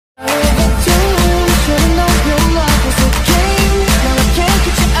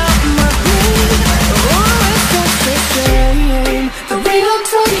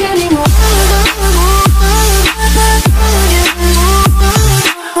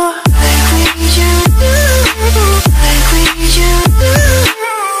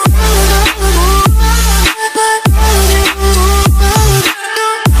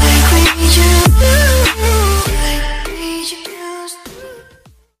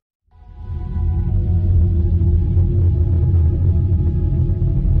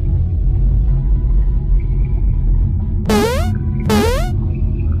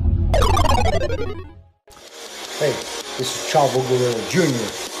Chavo Guerrero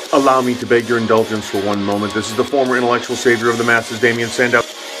Jr. Allow me to beg your indulgence for one moment. This is the former intellectual savior of the masses, Damian Sandow.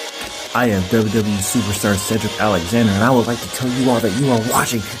 I am WWE superstar Cedric Alexander, and I would like to tell you all that you are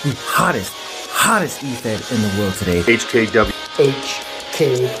watching the hottest E-Fed in the world today. HKW.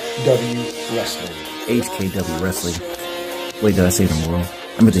 HKW Wrestling. HKW Wrestling. Wait, did I say the world?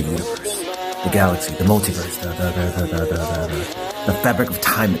 I mean the universe, the galaxy, the multiverse, the fabric of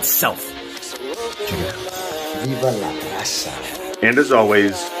time itself. Check it out. Viva la raza. And as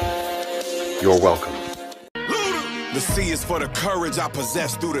always, you're welcome. The C is for the courage I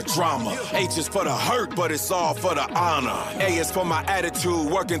possess through the drama. H is for the hurt, but it's all for the honor. A is for my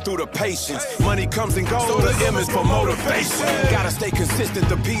attitude, working through the patience. Money comes and goes, so the M is for motivation. Gotta stay consistent,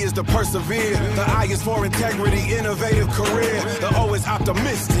 the P is to persevere. The I is for integrity, innovative career. The O is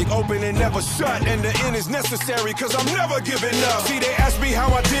optimistic, open and never shut. And the N is necessary, cause I'm never giving up. See, they ask me how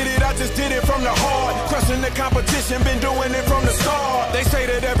I did it, I just did it from the heart. Crushing the competition, been doing it from the start. They say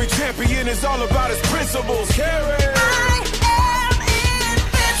that every champion is all about his principles. Carry. I am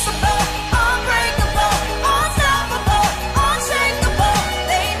invincible, unbreakable, unstoppable, unshakable.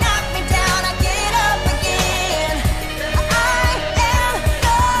 They knock me down, I get up again. I am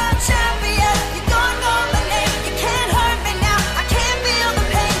the champion. You don't know my name, you can't hurt me now. I can't feel the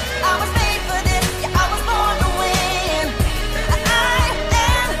pain. I was made for this, yeah, I was born to win. I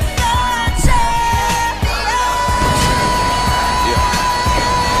am the champion.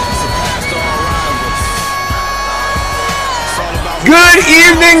 Good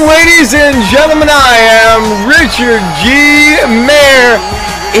evening, ladies and gentlemen. I am Richard G. Mayer,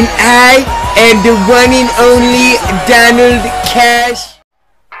 and I am the one and only Donald Cash.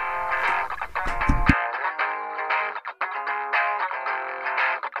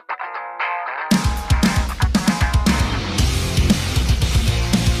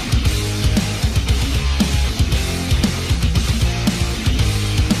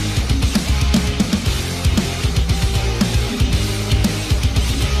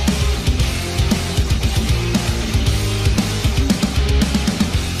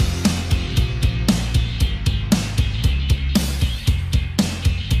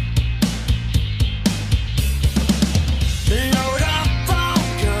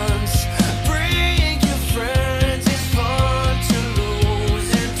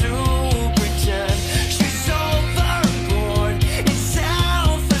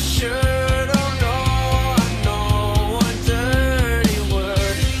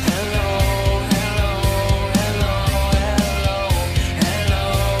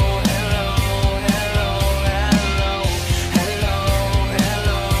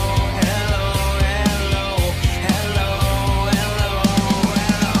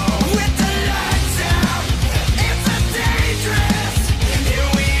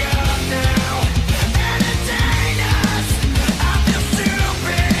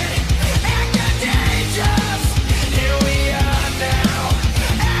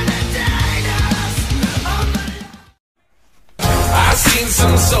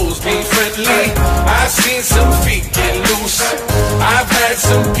 Some souls be friendly, I've seen some feet get loose. I've had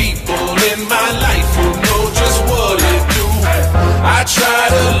some people in my life who know just what it do. I try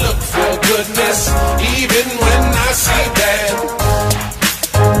to look for goodness, even when I see bad.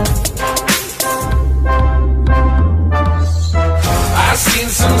 I've seen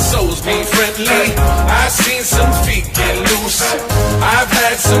some souls be friendly, I've seen some feet get loose. I've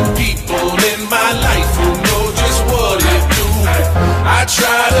had some people in my life who know just what it do. I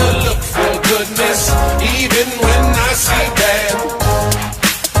try to look for goodness, even when I see bad.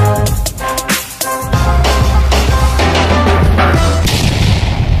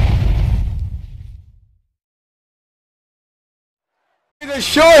 The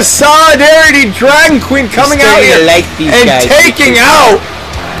show of solidarity, Dragon Queen coming out here and taking out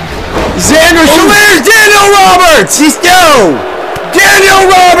Xander. So there's Daniel Roberts. He's Daniel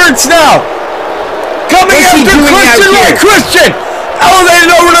Roberts now coming after Christian Ray. Christian elevated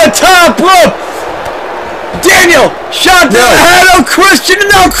over the top rope. Daniel shot to the head of Christian, and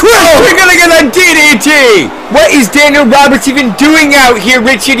now Christian gonna get a DDT. What is Daniel Roberts even doing out here,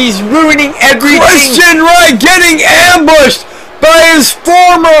 Richard? He's ruining everything. Christian Ray getting ambushed by his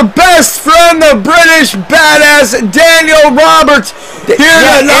former best friend, the British badass Daniel Roberts.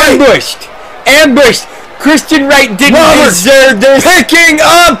 Ambushed. Christian Wright didn't deserve this. Picking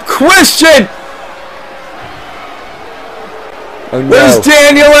up Christian. Oh, no. What does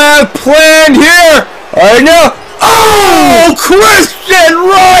Daniel have planned here? I know. Oh, Christian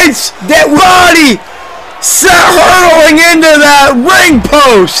Wright's body hurtling into that ring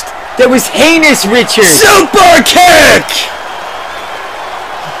post. That was heinous, Richard. Super kick.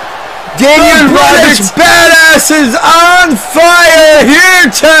 Daniel Roberts Badass is on fire here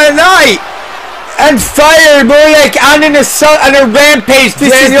tonight. And fire, more like on a rampage. This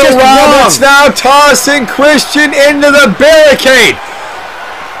Daniel is Roberts now tossing Christian into the barricade.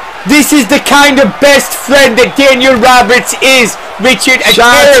 This is the kind of best friend that Daniel Roberts is, Richard. A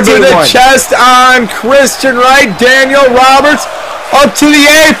shot to the chest on Christian Wright. Daniel Roberts up to the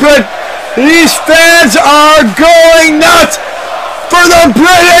apron. These fans are going nuts for the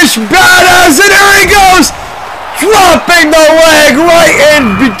British Badass, and here he goes, dropping the leg right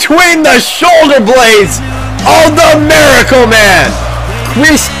in between the shoulder blades of the Miracle Man.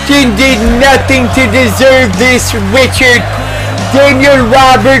 Christian did nothing to deserve this, Richard. Daniel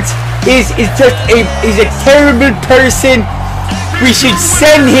Roberts is a terrible person. We should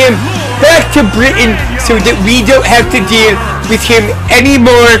send him back to Britain so that we don't have to deal with him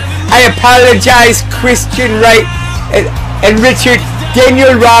anymore. I apologize, Christian Wright and Richard.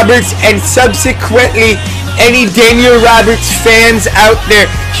 Daniel Roberts, and subsequently any Daniel Roberts fans out there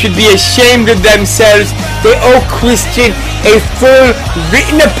should be ashamed of themselves. They owe Christian a full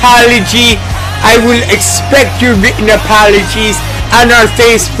written apology. I will expect your written apologies on our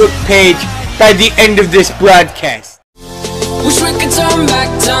Facebook page by the end of this broadcast. Wish we could turn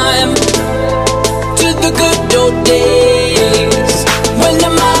back time to the good old days when the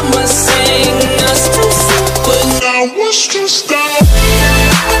mama sang us to sleep, but now it's just